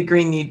the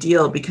Green New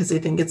Deal, because I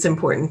think it's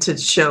important to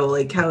show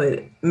how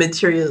it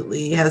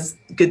materially has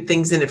good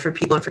things in it for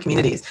people and for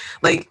communities.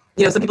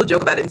 Some people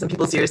joke about it and some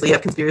people seriously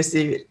have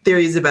conspiracy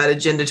theories about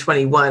Agenda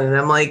 21. And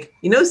I'm like,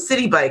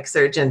 city bikes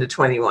are Agenda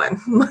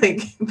 21.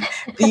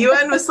 The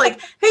UN was like,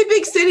 hey,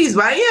 big cities,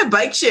 why don't you have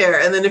bike share?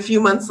 And then a few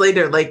months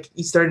later,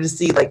 you started to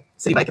see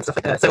city bike and stuff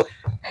like that. So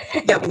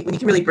yeah, when you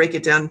can really break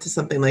it down to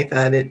something like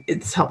that,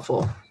 it's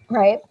helpful.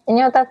 Right.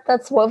 And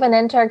that's woven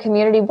into our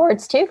community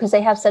boards too, because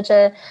they have such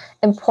a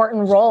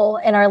important role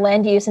in our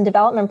land use and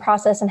development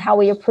process and how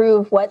we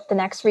approve what the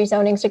next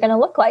rezonings are going to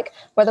look like,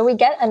 whether we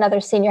get another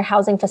senior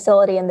housing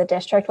facility in the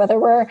district, whether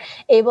we're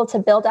able to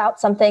build out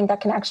something that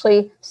can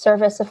actually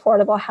service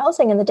affordable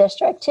housing in the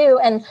district too.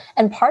 And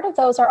part of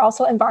those are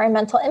also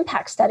environmental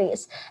impact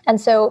studies.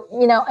 And so,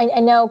 I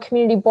know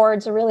community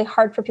boards are really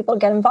hard for people to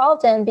get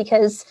involved in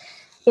because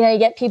you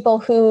get people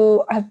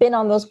who have been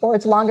on those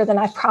boards longer than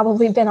I've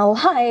probably been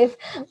alive.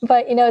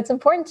 But, it's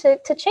important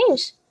to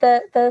change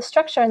the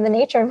structure and the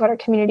nature of what our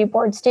community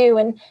boards do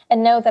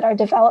and know that our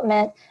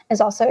development is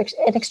also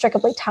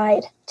inextricably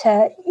tied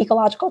to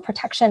ecological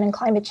protection and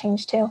climate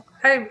change too.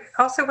 I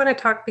also want to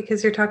talk,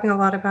 because you're talking a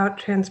lot about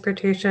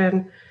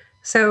transportation.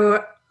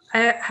 So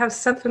I have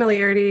some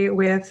familiarity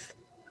with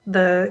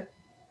the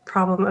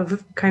problem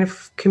of kind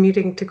of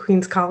commuting to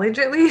Queens College,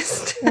 at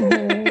least.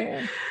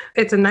 Mm-hmm.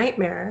 It's a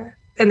nightmare.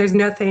 And there's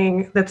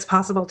nothing that's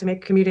possible to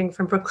make commuting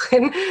from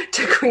Brooklyn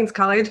to Queens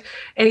College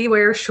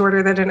anywhere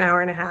shorter than an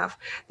hour and a half.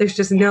 There's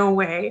just no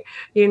way.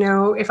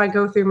 If I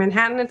go through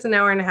Manhattan, it's an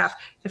hour and a half.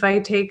 If I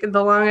take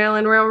the Long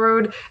Island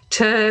Railroad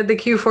to the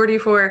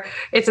Q44,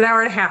 it's an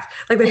hour and a half.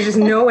 Like, there's just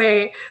no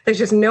way. There's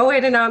just no way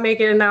to not make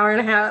it an hour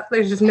and a half.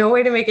 There's just no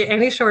way to make it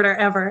any shorter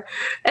ever.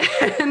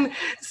 And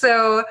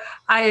so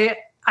I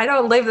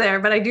don't live there,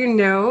 but I do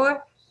know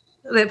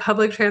that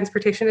public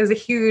transportation is a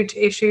huge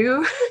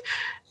issue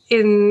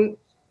in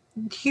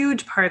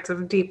huge parts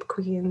of deep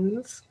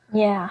Queens.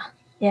 Yeah,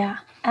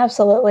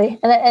 absolutely.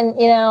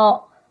 And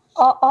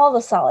all the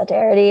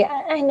solidarity.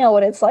 I know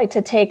what it's like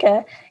to take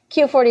a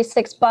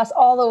Q46 bus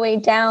all the way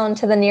down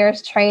to the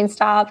nearest train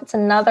stop. It's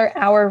another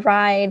hour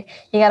ride.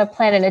 You got to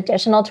plan an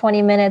additional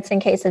 20 minutes in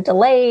case of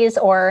delays,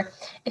 or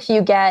if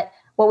you get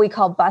what we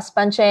call bus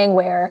bunching,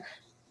 where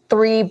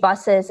 3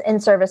 buses,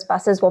 in-service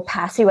buses, will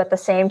pass you at the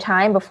same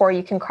time before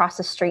you can cross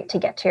the street to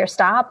get to your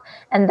stop.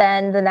 And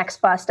then the next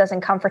bus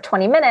doesn't come for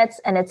 20 minutes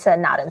and it's a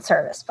not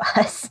in-service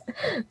bus.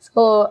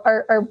 So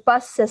our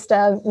bus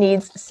system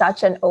needs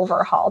such an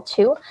overhaul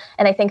too.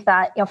 And I think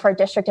that, for a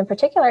district in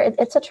particular,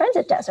 it's a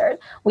transit desert.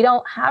 We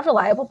don't have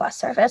reliable bus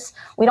service.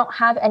 We don't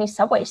have any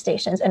subway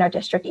stations in our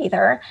district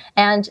either.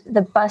 And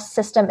the bus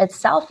system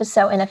itself is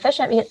so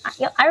inefficient.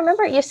 I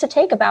remember it used to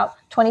take about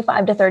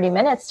 25 to 30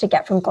 minutes to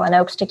get from Glen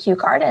Oaks to Kew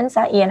Gardens,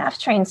 that ENF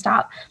train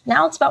stop.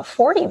 Now it's about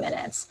 40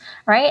 minutes,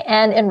 right?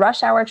 And in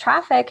rush hour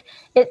traffic,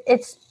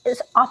 it's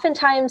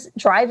oftentimes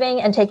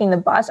driving and taking the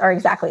bus are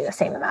exactly the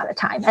same amount of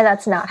time. And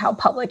that's not how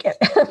public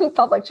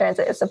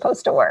transit is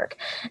supposed to work.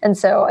 And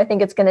so I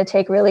think it's going to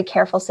take really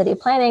careful city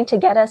planning to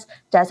get us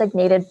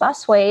designated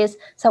busways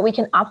so we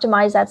can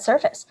optimize that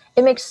service.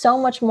 It makes so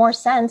much more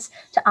sense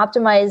to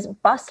optimize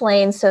bus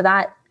lanes so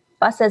that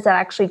buses that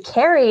actually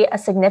carry a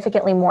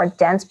significantly more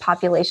dense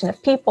population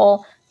of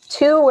people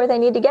to where they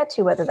need to get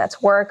to, whether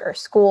that's work or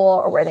school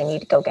or where they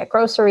need to go get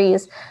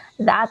groceries.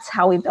 That's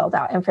how we build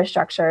out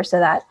infrastructure so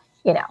that,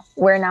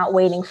 we're not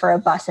waiting for a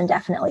bus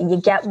indefinitely. You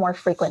get more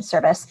frequent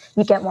service,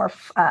 you get more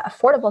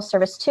affordable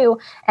service too,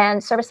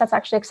 and service that's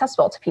actually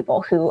accessible to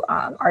people who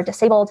are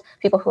disabled,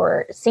 people who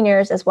are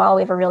seniors as well.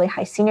 We have a really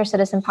high senior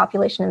citizen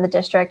population in the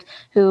district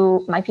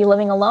who might be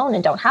living alone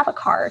and don't have a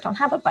car, don't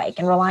have a bike,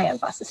 and rely on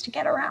buses to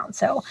get around.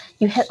 So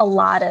you hit a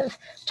lot of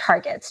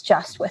targets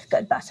just with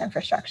good bus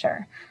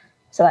infrastructure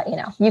so that,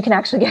 you can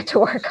actually get to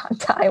work on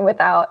time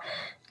without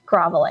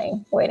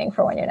groveling, waiting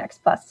for when your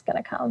next bus is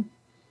going to come.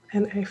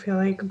 And I feel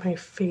like my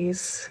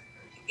face,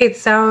 it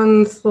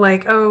sounds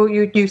like, oh,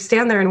 you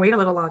stand there and wait a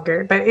little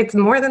longer, but it's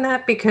more than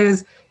that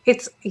because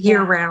it's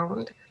year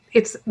round.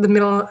 It's the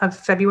middle of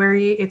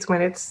February. It's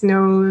when it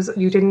snows.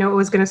 You didn't know it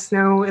was going to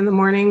snow in the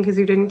morning because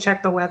you didn't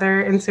check the weather.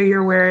 And so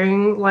you're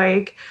wearing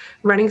like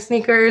running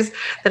sneakers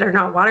that are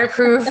not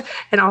waterproof.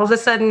 And all of a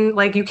sudden,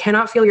 like, you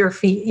cannot feel your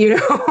feet,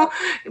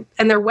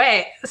 and they're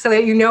wet. So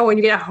that when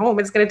you get home,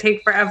 it's going to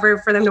take forever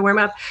for them to warm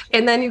up.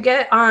 And then you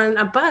get on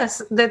a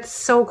bus that's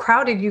so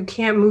crowded, you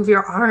can't move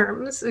your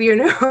arms,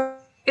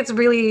 It's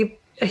really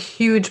a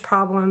huge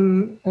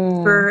problem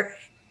for,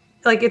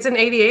 like, it's an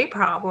ADA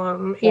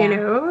problem,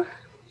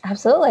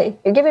 Absolutely.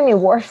 You're giving me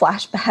war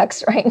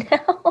flashbacks right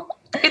now.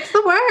 It's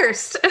the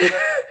worst.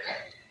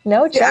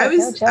 No joke.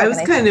 I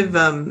was kind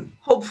of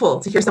hopeful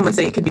to hear someone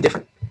say it could be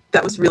different.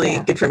 That was really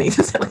good for me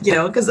to say,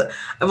 because I've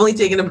only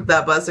taken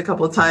that bus a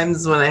couple of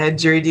times when I had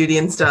jury duty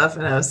and stuff.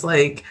 And I was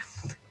like,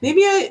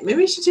 maybe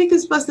I should take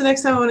this bus the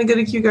next time I want to go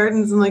to Kew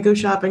Gardens and go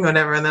shopping or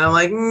whatever. And then I'm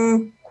like,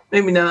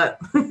 maybe not.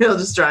 I'll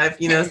just drive,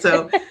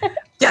 So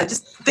yeah,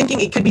 just thinking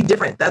it could be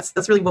different.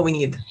 That's really what we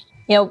need.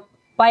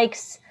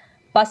 Bikes,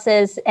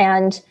 buses,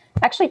 and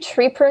actually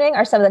tree pruning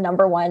are some of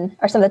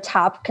the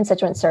top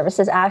constituent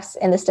services acts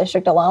in this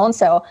district alone.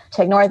 So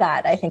to ignore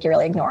that, I think you're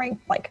really ignoring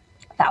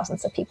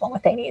thousands of people and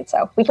what they need.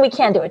 So we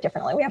can do it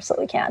differently. We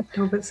absolutely can.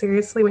 No, but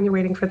seriously, when you're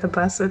waiting for the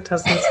bus, it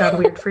doesn't sound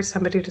weird for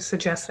somebody to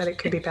suggest that it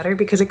could be better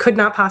because it could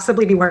not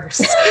possibly be worse.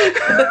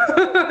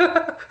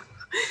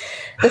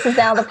 This is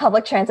now the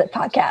public transit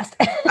podcast.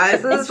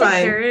 This is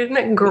fine.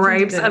 Karen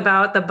gripes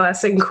about the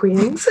bus in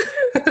Queens.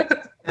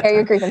 air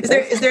your grievances.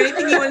 Is there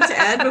anything you wanted to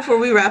add before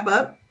we wrap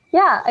up?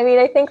 Yeah, I mean,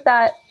 I think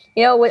that,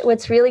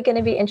 what's really going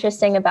to be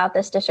interesting about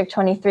this District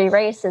 23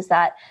 race is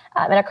that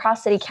and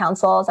across city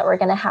councils that we're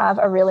going to have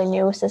a really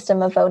new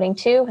system of voting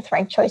too, with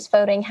ranked choice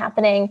voting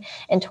happening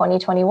in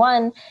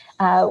 2021.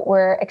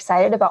 We're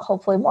excited about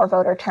hopefully more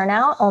voter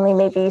turnout. Only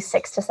maybe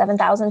 6,000 to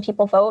 7,000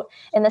 people vote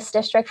in this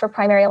district for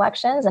primary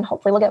elections, and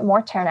hopefully we'll get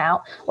more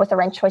turnout with a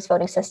ranked choice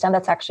voting system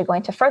that's actually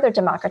going to further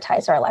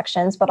democratize our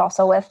elections, but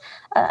also with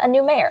a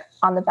new mayor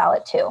on the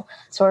ballot too.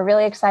 So we're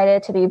really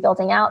excited to be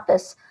building out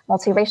this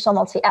multiracial,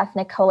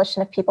 multi-ethnic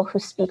coalition of people who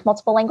speak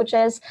multiple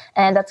languages,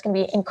 and that's going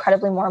to be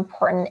incredibly more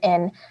important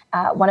in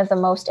one of the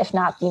most, if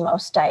not the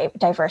most,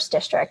 diverse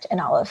district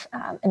in all of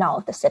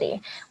the city.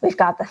 We've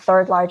got the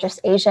third largest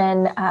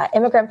Asian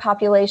immigrant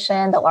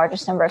population, the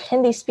largest number of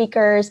Hindi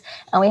speakers,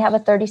 and we have a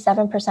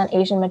 37%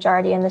 Asian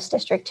majority in this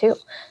district too.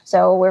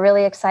 So we're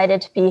really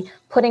excited to be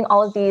putting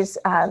all of these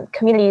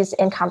communities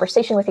in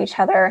conversation with each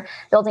other,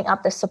 building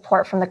up this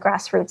support from the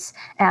grassroots.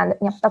 And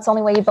that's the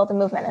only way you build a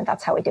movement, and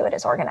that's how we do it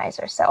as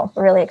organizers. So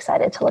we're really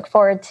excited to look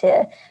forward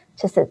to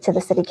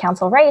the city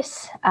council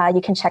race.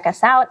 You can check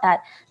us out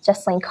at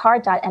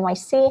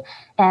justlanecard.nyc,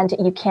 and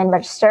you can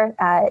register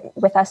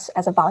with us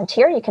as a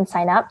volunteer. You can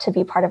sign up to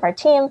be part of our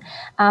team,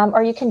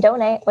 or you can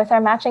donate with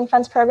our matching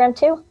funds program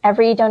too.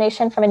 Every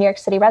donation from a New York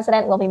City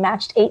resident will be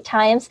matched 8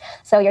 times.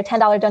 So your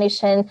 $10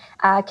 donation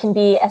can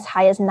be as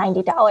high as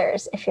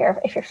 $90 if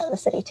you're from the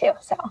city too.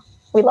 So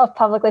we love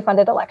publicly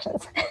funded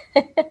elections.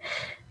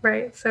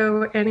 Right.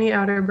 So any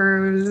outer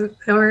boroughs,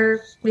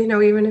 or,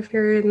 even if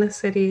you're in the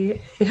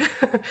city,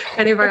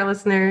 any of our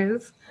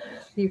listeners,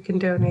 you can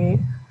donate.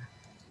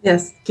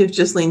 Yes. Give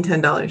Justine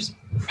 $10.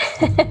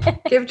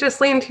 Give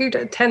Justine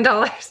 $10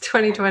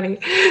 2020.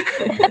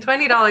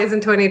 $20 in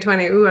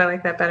 2020. Ooh, I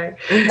like that better.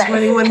 And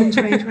 21 in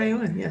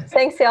 2021. Yes.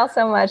 Thanks y'all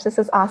so much. This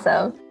is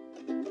awesome.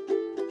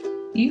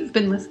 You've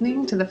been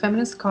listening to the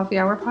Feminist Coffee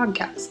Hour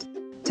podcast,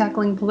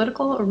 tackling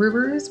political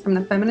arubaras from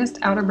the feminist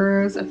outer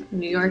boroughs of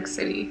New York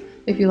City.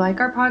 If you like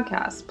our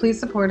podcast, please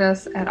support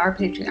us at our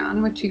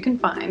Patreon, which you can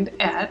find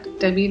at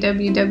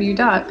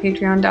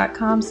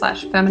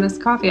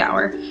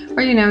www.patreon.com/feministcoffeehour,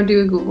 or,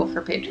 do a Google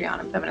for Patreon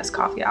and Feminist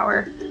Coffee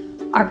Hour.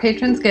 Our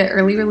patrons get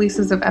early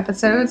releases of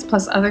episodes,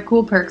 plus other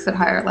cool perks at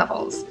higher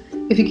levels.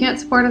 If you can't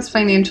support us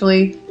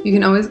financially, you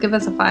can always give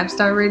us a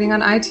 5-star rating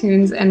on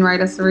iTunes and write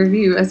us a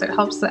review, as it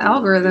helps the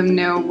algorithm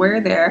know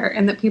we're there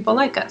and that people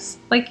like us,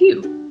 like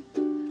you.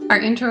 Our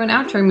intro and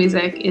outro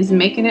music is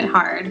Making It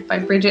Hard by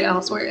Bridget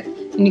Ellsworth,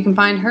 and you can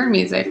find her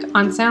music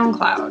on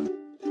SoundCloud.